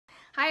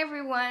Hi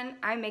everyone,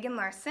 I'm Megan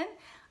Larson.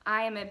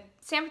 I am a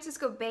San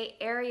Francisco Bay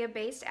Area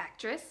based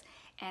actress,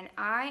 and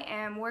I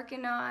am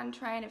working on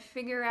trying to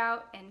figure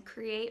out and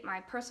create my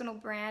personal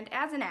brand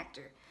as an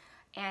actor.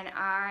 And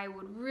I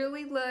would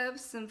really love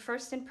some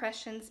first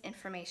impressions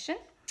information.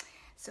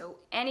 So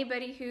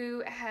anybody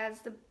who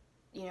has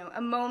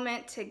a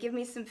moment to give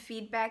me some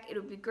feedback, it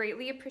would be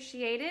greatly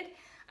appreciated.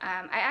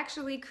 I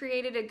actually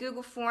created a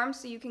Google form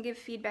so you can give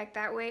feedback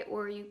that way,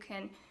 or you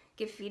can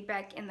give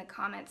feedback in the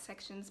comment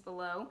sections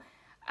below.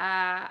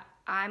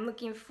 I'm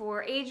looking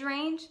for age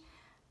range,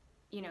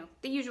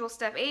 the usual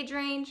stuff, age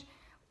range,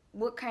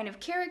 what kind of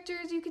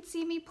characters you could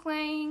see me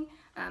playing,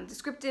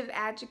 descriptive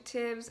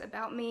adjectives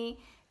about me,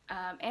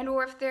 and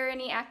or if there are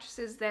any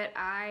actresses that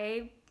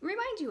I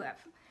remind you of.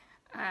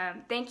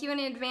 Thank you in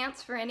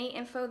advance for any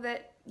info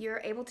that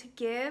you're able to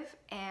give,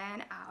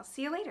 and I'll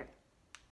see you later.